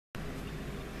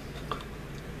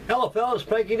Hello fellas,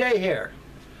 Frankie Day here.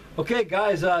 Okay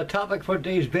guys, topic for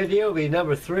today's video will be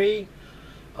number 3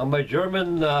 on my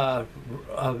German,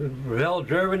 Revell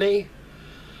Germany,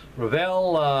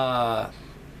 Revell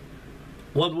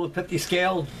 1/150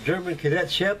 scale German cadet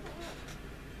ship,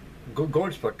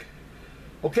 GORCH FOCK.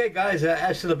 Okay guys,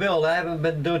 as to the build, I haven't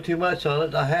been doing too much on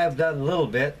it. I have done a little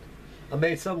bit. I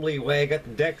made some leeway. I got the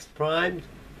decks primed,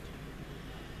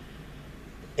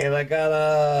 and I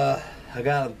got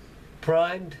them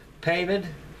primed, painted,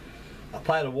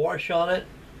 applied a wash on it.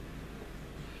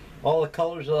 All the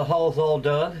colors of the hull is all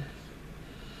done.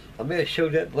 I may have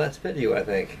showed that in the last video, I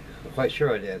think. I'm quite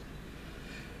sure I did.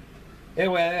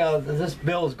 Anyway, this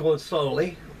build is going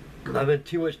slowly. I've been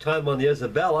too much time on the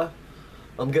Isabella.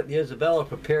 I'm getting the Isabella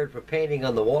prepared for painting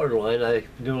on the waterline. I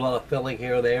do a lot of filling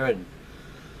here and there and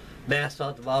mast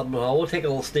on the bottom of the hull. We'll take a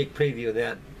little sneak preview of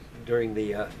that during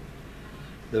the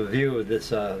view of this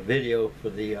video for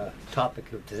the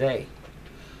topic of today.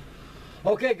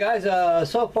 Okay guys,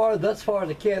 thus far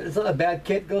the kit, it's not a bad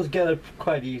kit, goes together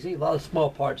quite easy, a lot of small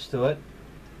parts to it.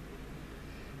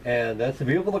 And that's a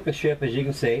beautiful looking ship, as you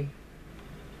can see.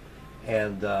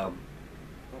 And what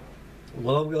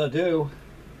I'm going to do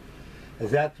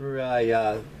is, after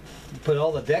I put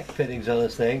all the deck fittings on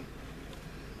this thing,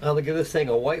 I'm going to give this thing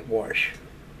a whitewash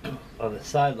on the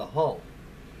side of the hull.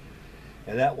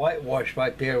 And that whitewash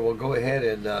right there will go ahead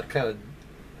and kind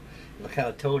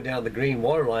of tone down the green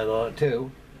waterline on it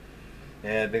too.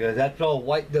 And because after all,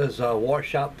 white does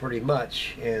wash out pretty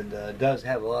much, and does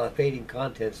have a lot of fading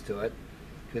contents to it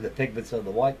through the pigments of the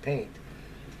white paint.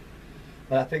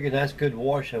 But I figured that's good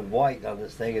wash of white on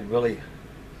this thing and really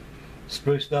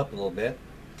spruced up a little bit.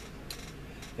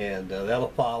 And that'll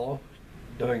follow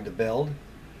during the build.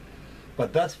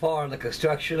 But thus far in the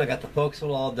construction, I got the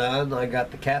forecastle all done, I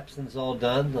got the capstans all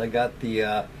done, I got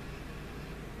the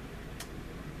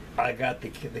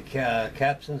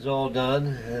capstans all done,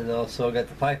 and also got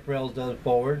the pipe rails done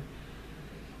forward.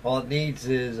 All it needs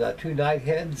is 2 knight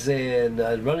heads and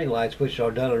running lights, which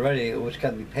are done already, which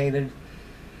can be painted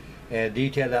and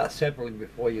detailed out separately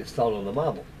before you install it on the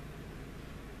model.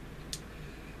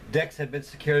 Decks have been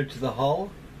secured to the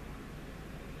hull.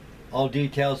 All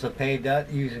details are painted out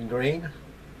using green,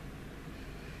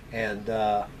 and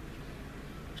it's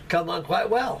come on quite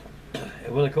well.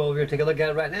 I'm going to go over here and take a look at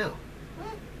it right now.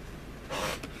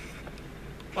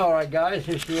 Alright guys,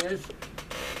 here she is.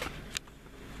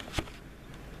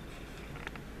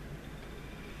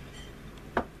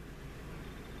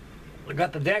 I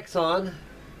got the decks on,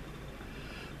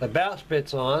 the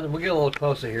bowsprits on, and we'll get a little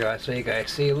closer here so you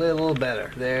guys see a little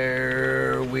better.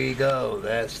 There we go.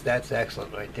 That's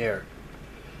excellent right there.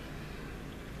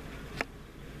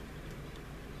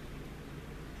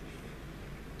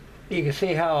 You can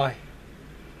see how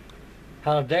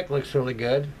the deck looks really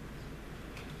good.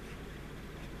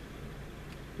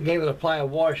 Gave it a apply a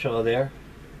wash on there.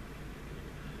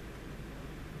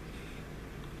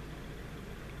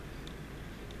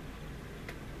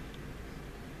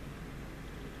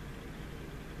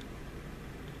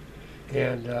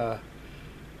 And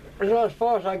as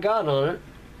far as I got on it,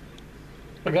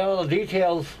 I got all the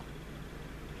details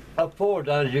up forward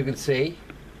done, as you can see.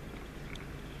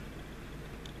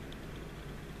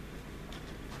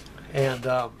 And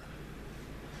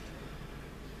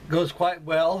goes quite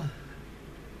well.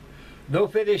 No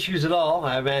fit issues at all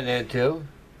I ran into.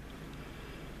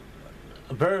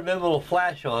 A very minimal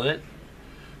flash on it.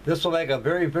 This will make a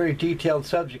very, very detailed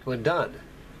subject when done.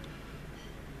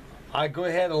 I go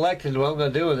ahead and elected what I'm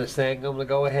going to do with this thing. I'm going to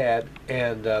go ahead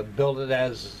and build it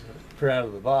as for out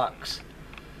of the box.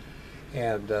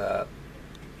 And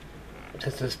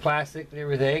since it's plastic and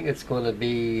everything, it's going to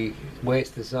be the way it's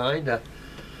designed.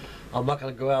 I'm not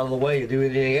going to go out of the way to do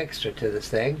anything extra to this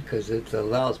thing because it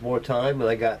allows more time.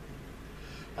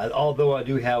 And although I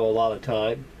do have a lot of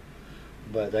time,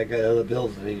 but I got other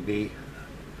builds that need to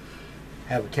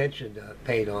have attention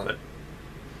paid on it.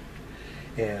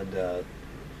 And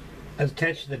as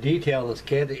attention to detail in this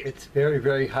kit, it's very,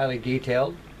 very highly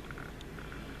detailed.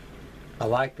 I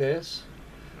like this.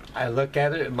 I look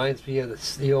at it, it reminds me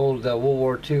of the old World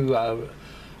War II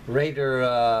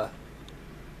Raider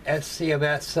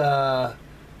SCMS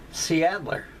Sea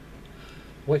Adler,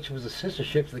 which was a sister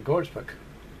ship to the GORCH FOCK,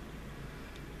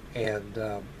 and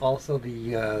also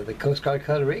the Coast Guard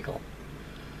Cutter Eagle.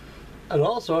 It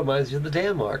also reminds you of the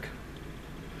Denmark,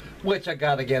 which I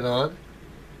got to get on.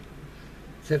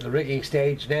 It's at the rigging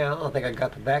stage now. I think I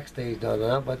got the backstage done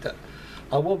now, but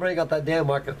I will bring out that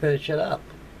Denmark and finish it up.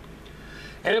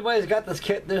 Anybody's got this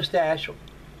kit in their stash,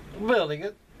 building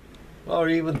it, or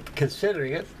even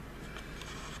considering it,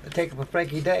 take it for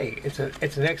Frankie Day. It's an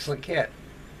excellent kit.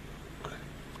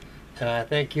 and I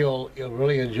think you'll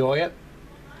really enjoy it.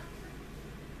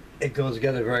 It goes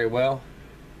together very well,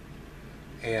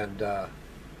 and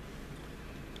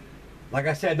like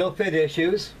I said, no fit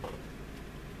issues.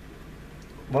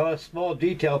 A lot of small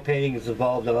detail painting is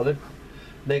involved on it,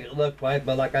 make it look right.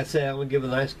 But like I said, I'm gonna give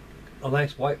it a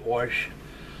nice whitewash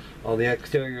on the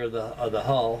exterior of the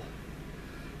hull,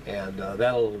 and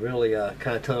that'll really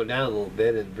kind of tone it down a little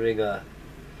bit and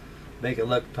make it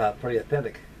look pretty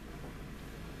authentic.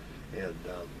 And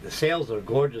the sails are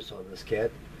gorgeous on this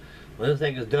kit. When this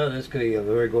thing is done, it's going to be a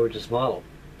very gorgeous model.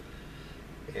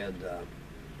 And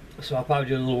so I'll probably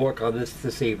do a little work on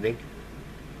this evening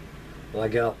when I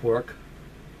get off work.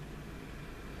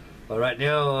 But right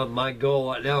now, my goal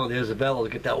right now on the Isabella is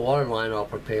to get that water line all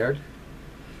prepared.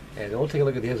 And we'll take a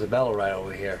look at the Isabella right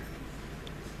over here.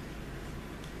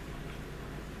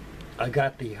 I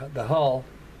got the hull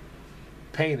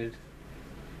painted.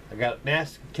 I got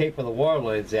masking tape where the water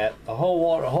line's at. The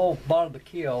whole bottom of the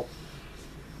keel,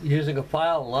 using a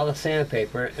file, a lot of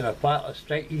sandpaper, and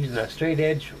using a straight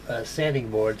edge sanding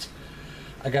boards.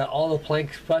 I got all the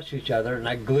planks flush to each other, and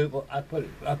I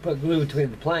put glue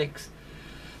between the planks.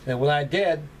 And what I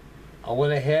did, I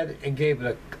went ahead and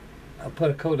I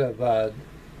put a coat of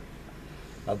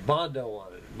Bondo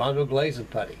on it, Bondo glazing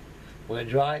putty. When it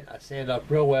dried, I sanded up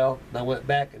real well, and I went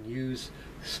back and used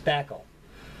spackle.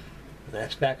 And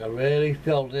that spackle really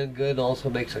filled in good, and also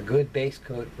makes a good base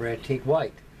coat for antique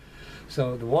white.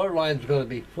 So the water line is going to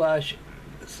be flush,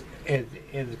 and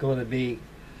it's going to be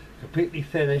completely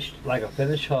finished, like a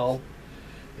finished hull,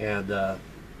 and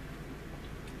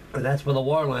that's where the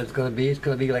water line is going to be. It's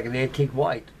going to be like an antique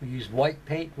white. We use white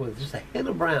paint with just a hint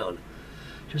of brown,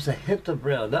 just a hint of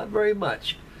brown, not very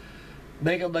much.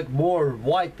 Make it look more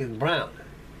white than brown.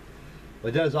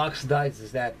 What does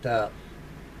oxidizes that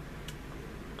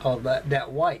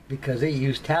that white, because they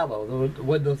use tallow. In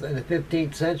the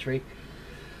 15th century,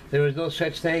 there was no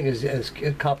such thing as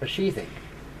copper sheathing.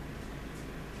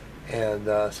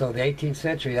 And so in the 18th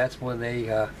century, that's when they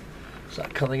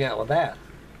started coming out with that.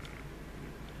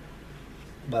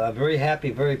 But I'm very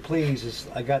happy, very pleased.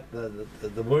 I got the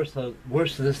worst of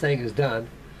this thing is done.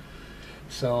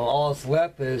 So all that's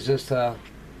left is just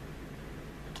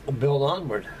build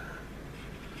onward.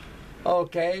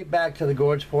 Okay, back to the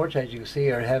gorge porch. As you can see,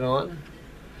 her head on.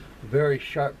 A very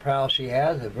sharp prow she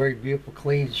has. A very beautiful,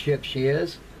 clean ship she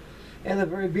is. And a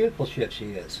very beautiful ship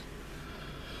she is.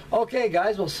 Okay,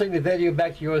 guys, we'll sing the video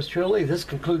back to yours truly. This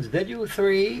concludes video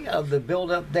 3 of the build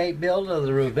build of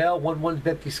the Revell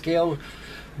 1/150 scale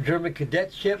German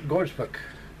cadet ship Gorge FOCK.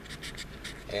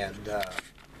 And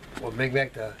we'll bring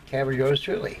back the camera yours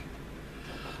truly.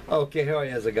 Okay, here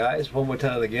he is, guys. One more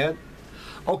time again.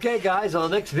 Okay, guys, on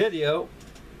the next video,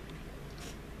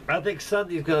 I think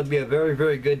Sunday is going to be a very,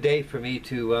 very good day for me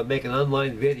to make an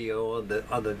online video on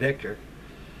the Victor.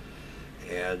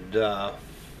 And I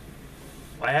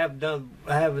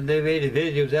haven't made any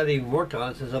videos that I even worked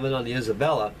on since I've been on the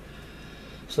Isabella.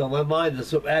 So my mind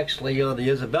is actually on the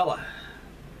Isabella.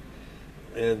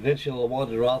 And eventually I'll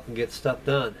wander off and get stuff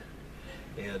done.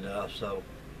 And so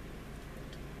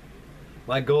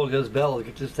my goal is Isabella to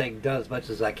get this thing done as much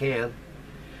as I can.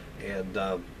 And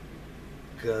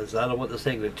because I don't want this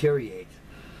thing to deteriorate.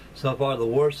 So far, the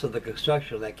worst of the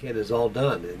construction of that kit is all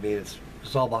done. I mean, it's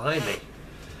all behind me,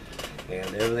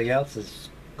 and everything else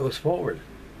goes forward.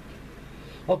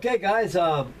 Okay, guys.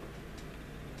 On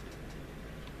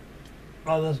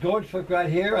this Gorge FOCK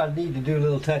right here, I need to do a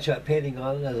little touch-up painting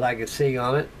on it, as I can see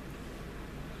on it.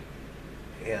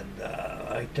 And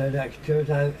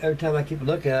every time I keep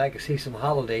looking at it, I can see some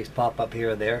holidays pop up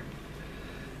here and there.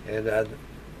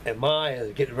 And my eye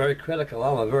is getting very critical.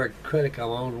 I'm very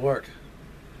critical of my own work.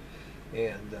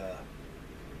 And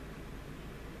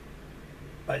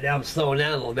right now I'm slowing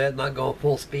down a little bit, not going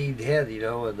full speed ahead, you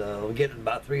know, and I'm getting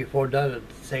about 3 or 4 done at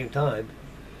the same time.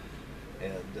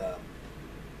 And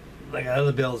I got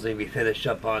other builds need to be finished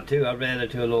up on too. I ran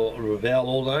into an old Revell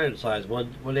old iron size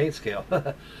 1/8 scale.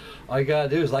 All you gotta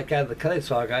do is, like out of the cutting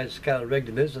saw, I just gotta rig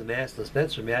the business mast, the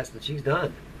Spencer mast, and she's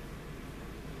done.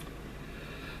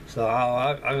 So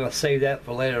I'm going to save that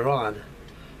for later on,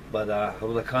 but I'm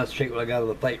going to concentrate what I got on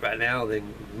the plate right now and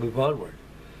then move onward.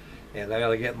 And I got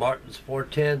to get Martin's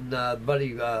 410 buddy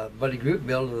group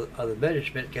build of the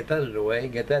measurement, get that underway,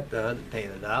 and get that done and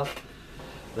painted out.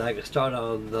 Then I can start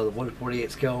on the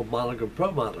 1/48 scale Monogram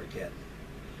Pro Modeler kit.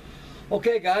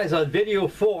 Okay, guys, on video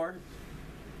 4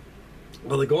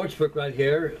 on the Gorge FOCK right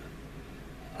here,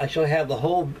 I shall have the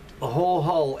whole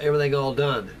hull, everything all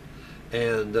done.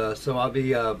 And so I'll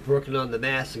be working on the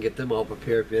masts and get them all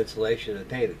prepared for installation and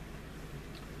painting.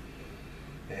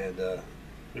 And the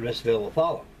rest of it will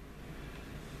follow.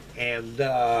 And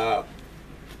I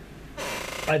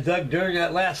dug during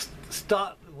that last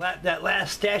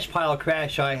stash pile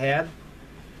crash I had.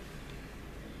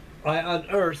 I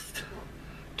unearthed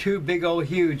two big old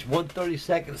huge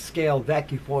 1/32 scale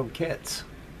vacuum form kits.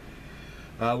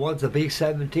 One's a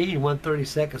B-17,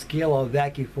 1/32 scale on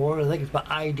vacuum form. I think it's by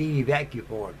ID vacuum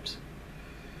forms.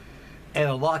 And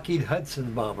a Lockheed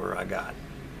Hudson bomber I got.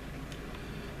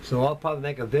 So I'll probably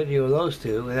make a video of those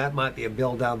two, and that might be a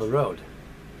build down the road.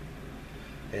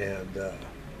 And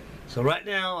so right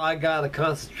now I gotta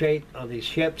concentrate on these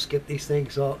ships, get these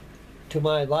things to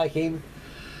my liking,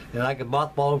 and I can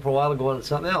mothball them for a while and go on to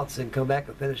something else and come back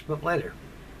and finish them up later.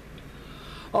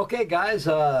 Okay guys,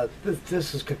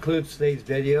 this concludes today's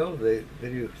video, the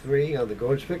video 3 on the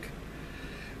Gorge Fock.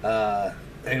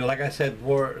 And like I said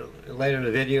more later in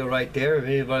the video right there, if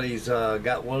anybody's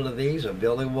got one of these or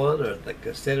building one or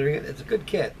considering it, it's a good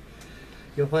kit.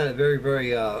 You'll find it very,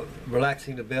 very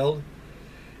relaxing to build.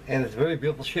 And it's a very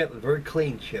beautiful ship, a very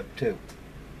clean ship too.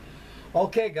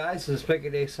 Okay guys, this is Frankie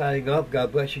Day signing off.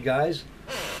 God bless you guys.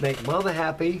 Make Mama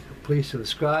happy. Please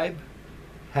subscribe.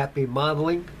 Happy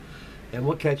modeling. And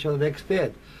we'll catch you on the next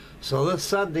vid. So this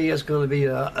Sunday is going to be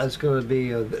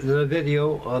another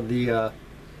video on the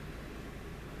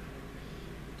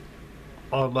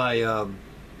on my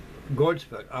Gorge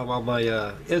Fock, on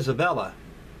my Isabella.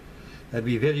 That'd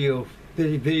be video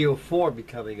 4 be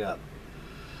coming up.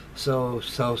 So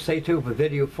stay tuned for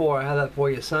video 4. I have that for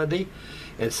you Sunday.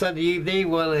 And Sunday evening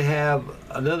we're going to have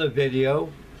another video.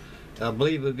 I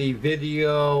believe it would be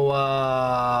video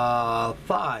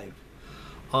 5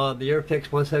 on the Airfix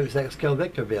 1/72 scale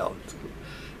Victor build.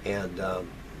 And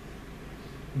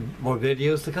more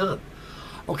videos to come.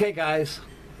 Okay guys,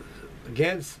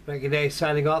 again, Frankie Day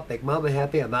signing off. Make Mama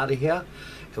happy. I'm out of here.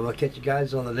 And we'll catch you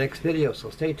guys on the next video. So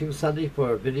stay tuned Sunday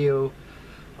for a video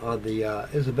on the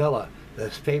Isabella, the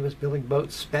famous building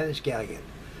boat Spanish galleon.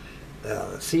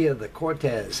 Sea of the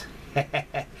Cortez.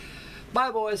 Bye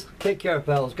boys. Take care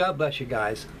fellas. God bless you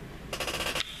guys.